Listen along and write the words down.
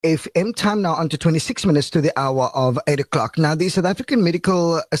FM. Time now on to 26 minutes to the hour of 8 o'clock. Now, the South African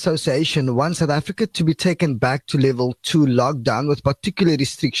Medical Association wants South Africa to be taken back to level 2 lockdown with particular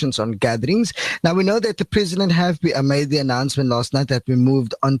restrictions on gatherings. Now, we know that the president made the announcement last night that we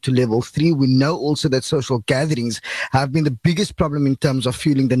moved on to level 3. We know also that social gatherings have been the biggest problem in terms of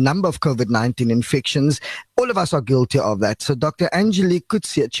fueling the number of COVID-19 infections. All of us are guilty of that. So Dr. Angelique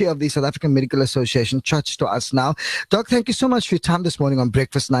Coetzee, chair of the South African Medical Association, chats to us now. Doc, thank you so much for your time this morning on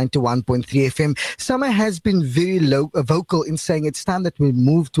Breakfast 91.3 FM. Summer has been very vocal in saying it's time that we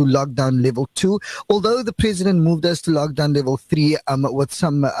move to lockdown level 2. Although the president moved us to lockdown level 3 with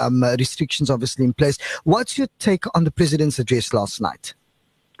some restrictions obviously in place. What's your take on the president's address last night?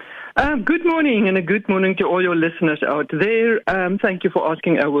 Good morning, and a good morning to all your listeners out there. Thank you for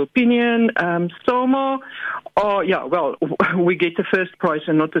asking our opinion. SAMA, we get the first prize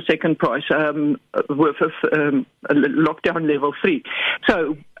and not the second prize with lockdown level 3.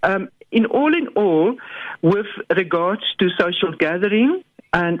 So, in all, with regards to social gathering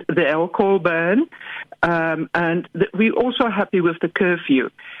and the alcohol ban, we're also happy with the curfew.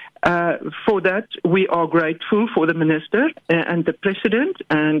 For that, we are grateful for the Minister and the President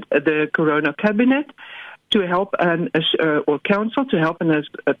and the Corona Cabinet to help or Council to help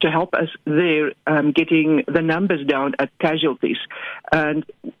us there getting the numbers down at casualties, and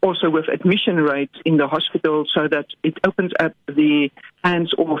also with admission rates in the hospital, so that it opens up the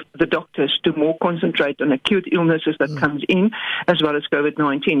hands of the doctors to more concentrate on acute illnesses that comes in, as well as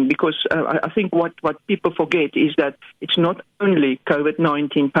COVID-19. Because I think what people forget is that it's not only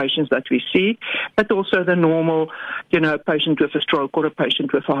COVID-19 patients that we see, but also the normal, patient with a stroke or a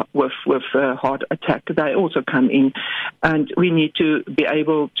patient with a heart attack. They also come in, and we need to be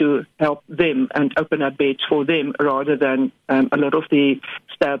able to help them and open up beds for them, rather than a lot of the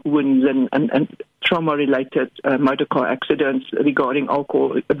stab wounds and trauma-related motor car accidents regarding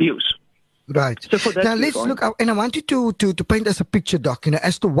alcohol abuse. Right. So now let's look, and I want you to paint us a picture, Doc,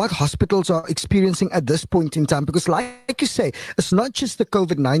 as to what hospitals are experiencing at this point in time, because like you say, it's not just the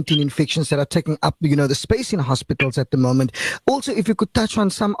COVID-19 infections that are taking up, the space in hospitals at the moment. Also, if you could touch on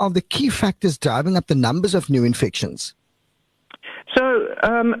some of the key factors driving up the numbers of new infections. So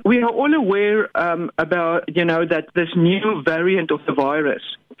we are all aware about, that this new variant of the virus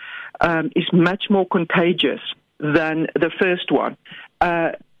is much more contagious than the first one.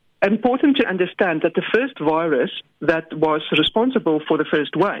 Important to understand that the first virus that was responsible for the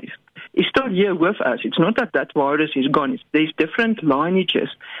first wave is still here with us. It's not that virus is gone. There's different lineages,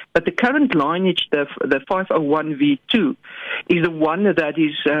 but the current lineage, the 501v2, is the one that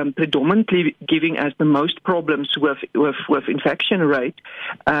is predominantly giving us the most problems with infection rate,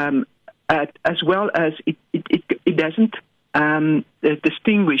 as well as it doesn't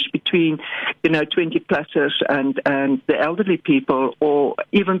distinguish between 20-plussers and the elderly people, or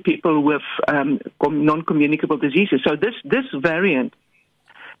even people with non-communicable diseases. So this variant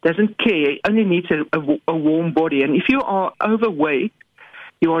doesn't care; it only needs a warm body. And if you are overweight,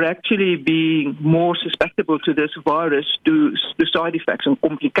 you are actually being more susceptible to this virus, to side effects and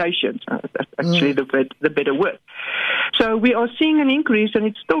complications. That's actually the better word. So we are seeing an increase, and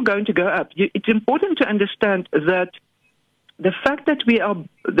it's still going to go up. It's important to understand that the fact that we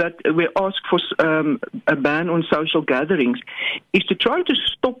ask for a ban on social gatherings is to try to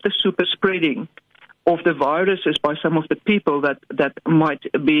stop the super spreading of the viruses by some of the people that might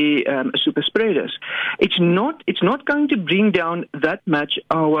be super spreaders. It's not going to bring down that much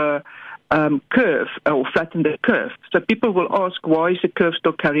our curve, or flatten the curve. So people will ask, why is the curve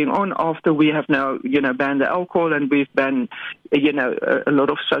still carrying on after we have now banned the alcohol and we've banned a lot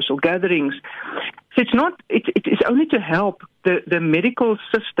of social gatherings? So it's only to help the medical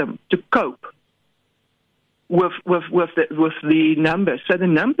system to cope with the numbers. So the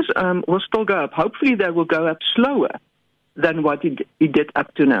numbers will still go up. Hopefully they will go up slower than what it did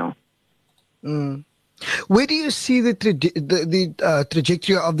up to now. Where do you see the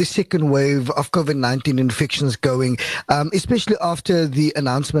trajectory of the second wave of COVID-19 infections going, especially after the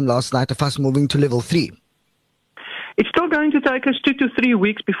announcement last night of us moving to level 3? It's still going to take us 2 to 3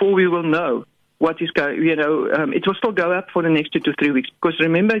 weeks before we will know what is going, it will still go up for the next 2 to 3 weeks. Because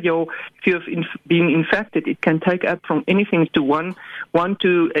remember, if you have been infected, it can take up from anything to 1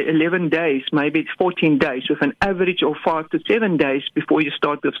 to 11 days, maybe it's 14 days, with an average of 5 to 7 days before you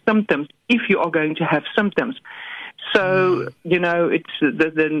start with symptoms, if you are going to have symptoms. So, it's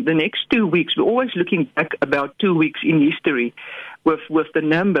the next 2 weeks. We're always looking back about 2 weeks in history with the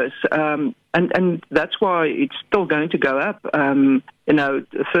numbers, and that's why it's still going to go up.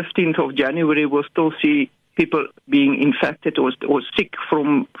 The 15th of January, we'll still see people being infected or sick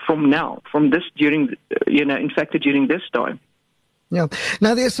from this infected during this time. Yeah.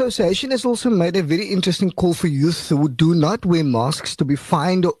 Now, the association has also made a very interesting call for youth who do not wear masks to be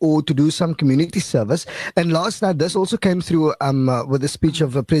fined or to do some community service. And last night, this also came through with the speech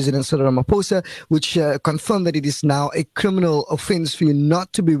of President Cyril Ramaphosa, which confirmed that it is now a criminal offense for you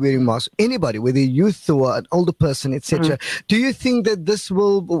not to be wearing masks. Anybody, whether a youth or an older person, etc. Do you think that this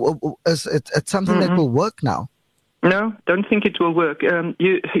it's something that will work now? No, don't think it will work.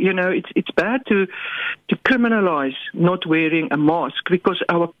 You know, it's bad to criminalize not wearing a mask because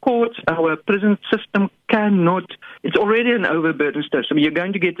our courts, our prison system cannot. It's already an overburdened system. You're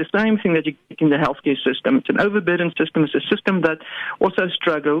going to get the same thing that you get in the healthcare system. It's an overburdened system. It's a system that also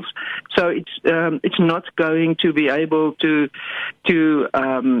struggles. So it's not going to be able to do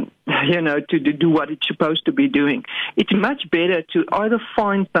what it's supposed to be doing. It's much better to either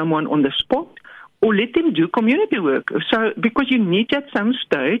find someone on the spot or let them do community work. So, because you need at some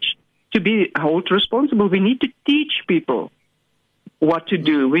stage to be held responsible, we need to teach people what to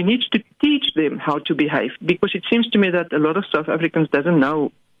do. We need to teach them how to behave, because it seems to me that a lot of South Africans doesn't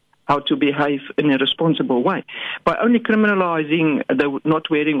know how to behave in a responsible way. By only criminalizing the not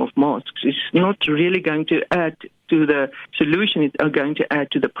wearing of masks is not really going to add to the solution, it's going to add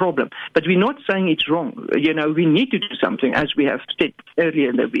to the problem. But we're not saying it's wrong. You know, we need to do something, as we have said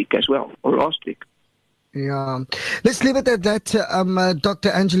earlier in the week as well, or last week. Yeah. Let's leave it at that. Dr.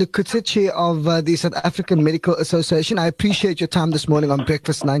 Angelique Coetzee, Chair of the South African Medical Association. I appreciate your time this morning on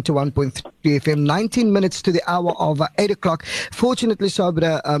Breakfast 91.3 FM. 19 minutes to the hour of 8 o'clock. Fortunately,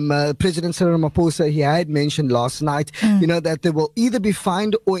 Sabra, President Cyril Ramaphosa, he had mentioned last night, that they will either be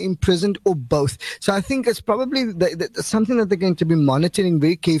fined or imprisoned or both. So I think it's probably something that they're going to be monitoring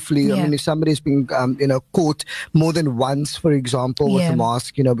very carefully. Yeah. I mean, if somebody's been, caught more than once, for example, with a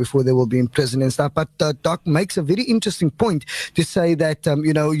mask, before they will be in prison and stuff. But Doc makes a very interesting point to say that,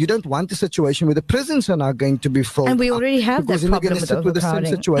 you don't want a situation where the prisons are now going to be full. And we already have that problem with the same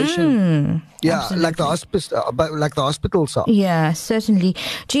situation. Absolutely. Like the hospitals are. Yeah, certainly.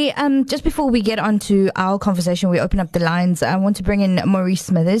 Gee, just before we get on to our conversation, we open up the lines. I want to bring in Maurice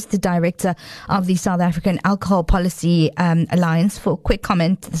Smithers, the director of the South African Alcohol Policy Alliance, for a quick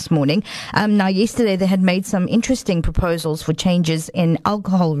comment this morning. Now, yesterday they had made some interesting proposals for changes in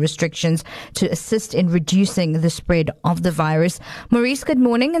alcohol restrictions to assist in reducing the spread of the virus. Maurice, good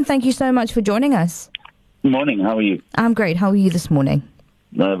morning, and thank you so much for joining us. Good morning. How are you? I'm great. How are you this morning?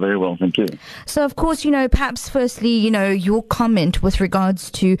 Very well, thank you. So, of course, perhaps firstly, your comment with regards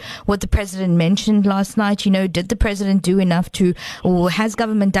to what the president mentioned last night. Did the president do enough or has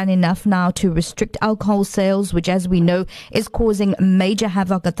government done enough now to restrict alcohol sales, which, as we know, is causing major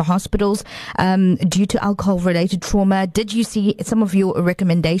havoc at the hospitals due to alcohol-related trauma? Did you see some of your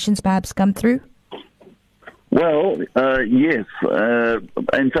recommendations perhaps come through? Well, yes.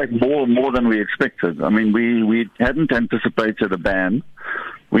 In fact, more than we expected. I mean, we hadn't anticipated a ban.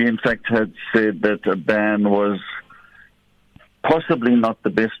 We, in fact, had said that a ban was possibly not the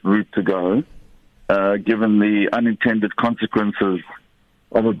best route to go, given the unintended consequences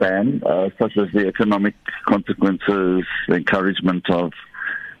of a ban, such as the economic consequences, the encouragement of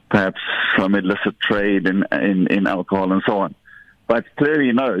perhaps some illicit trade in alcohol and so on. But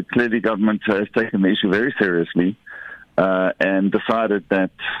clearly government has taken the issue very seriously and decided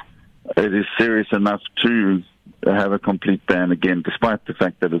that it is serious enough to have a complete ban again, despite the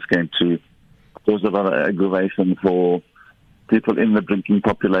fact that it's going to cause a lot of aggravation for people in the drinking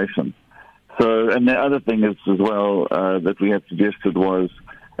population. So, and the other thing is as well that we had suggested was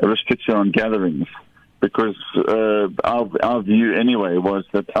a restriction on gatherings, because our view anyway was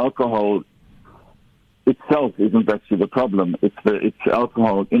that alcohol itself isn't actually the problem. It's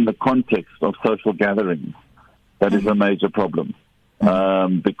alcohol in the context of social gatherings that is a major problem.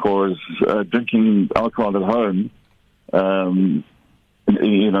 Because drinking alcohol at home,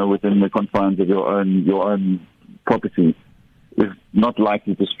 within the confines of your own property, is not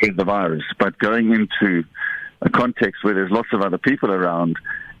likely to spread the virus. But going into a context where there's lots of other people around,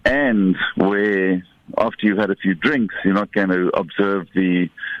 and where after you've had a few drinks, you're not going to observe the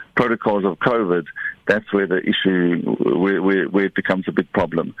protocols of COVID, that's where the issue, where it becomes a big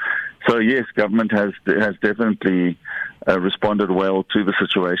problem. So yes, government has definitely responded well to the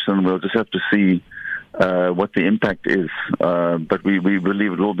situation. We'll just have to see what the impact is, but we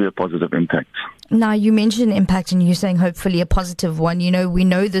believe it will be a positive impact. Now, you mentioned impact, and you're saying hopefully a positive one. We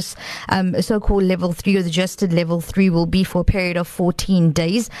know this so-called level 3 or the adjusted level 3 will be for a period of 14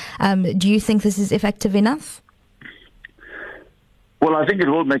 days. Do you think this is effective enough? Well, I think it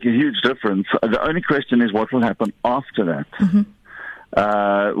will make a huge difference. The only question is what will happen after that.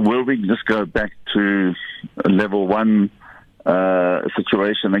 Mm-hmm. Will we just go back to a level 1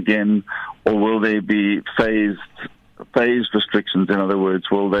 situation again, or will there be phased phased restrictions? In other words,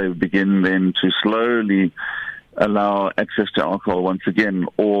 will they begin then to slowly allow access to alcohol once again?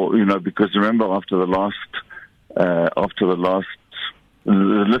 Or, because remember, after the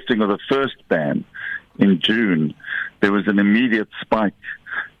lifting of the first ban in June, there was an immediate spike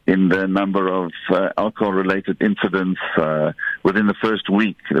in the number of alcohol-related incidents. Within the first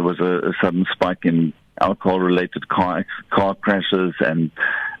week, there was a sudden spike in alcohol-related car crashes and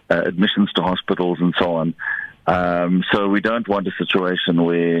admissions to hospitals and so on. So we don't want a situation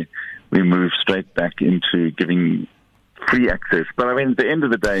where we move straight back into giving free access. But I mean, at the end of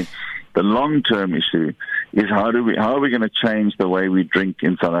the day, the long-term issue is how are we going to change the way we drink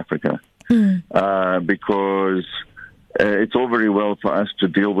in South Africa? Because it's all very well for us to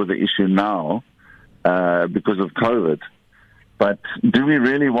deal with the issue now because of COVID. But do we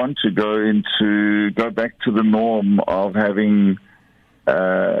really want to go back to the norm of having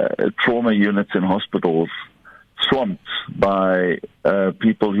trauma units in hospitals swamped by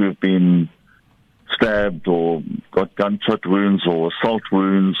people who have been stabbed or got gunshot wounds or assault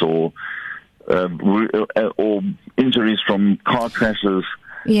wounds or injuries from car crashes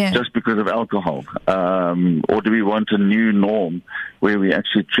just because of alcohol? Or do we want a new norm where we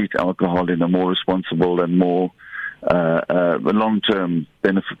actually treat alcohol in a more responsible and more long-term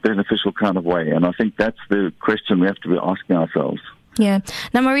beneficial kind of way? And I think that's the question we have to be asking ourselves. Yeah.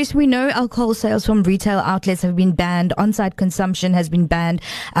 Now, Maurice, we know alcohol sales from retail outlets have been banned. On-site consumption has been banned.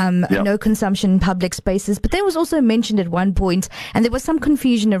 No consumption in public spaces. But there was also mentioned at one point, and there was some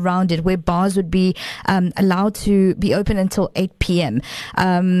confusion around it, where bars would be allowed to be open until 8 p.m.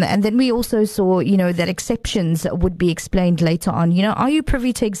 And then we also saw, that exceptions would be explained later on. Are you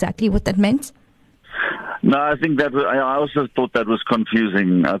privy to exactly what that meant? No, I think I also thought that was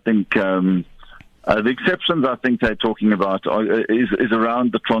confusing. I think the exceptions I think they're talking about is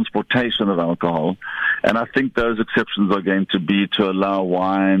around the transportation of alcohol. And I think those exceptions are going to be to allow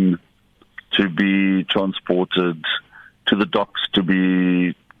wine to be transported to the docks to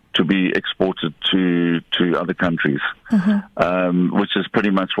be exported to other countries, which is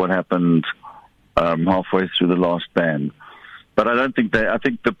pretty much what happened halfway through the last ban. But I think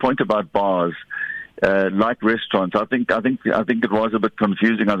the point about bars, like restaurants, I think it was a bit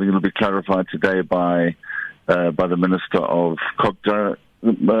confusing. I think it'll be clarified today by the Minister of COGTA,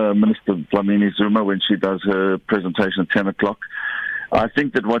 Minister Dlamini Zuma, when she does her presentation at 10 o'clock. I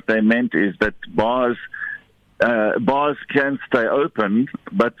think that what they meant is that bars can stay open,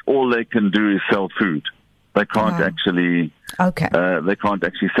 but all they can do is sell food. They can't actually. Okay. They can't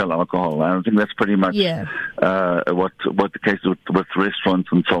actually sell alcohol. I think that's pretty much what the case is with restaurants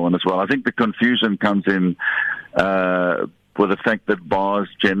and so on as well. I think the confusion comes in with the fact that bars,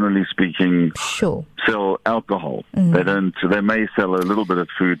 generally speaking, sell alcohol. They don't. They may sell a little bit of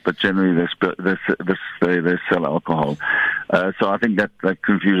food, but generally they sell alcohol. So I think that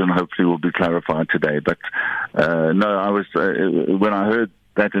confusion hopefully will be clarified today. But no, I was when I heard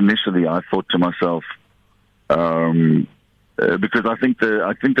that initially, I thought to myself. Because I think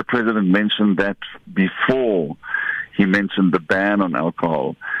the president mentioned that before he mentioned the ban on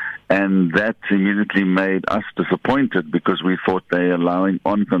alcohol, and that immediately made us disappointed because we thought they're allowing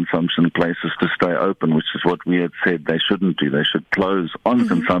on-consumption places to stay open, which is what we had said they shouldn't do. They should close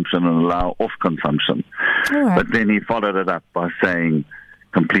on-consumption and allow off-consumption. Right. But then he followed it up by saying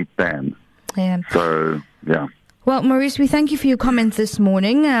complete ban. Yeah. So, yeah. Well, Maurice, we thank you for your comments this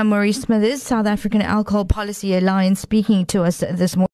morning. Maurice Smithers, South African Alcohol Policy Alliance, speaking to us this morning.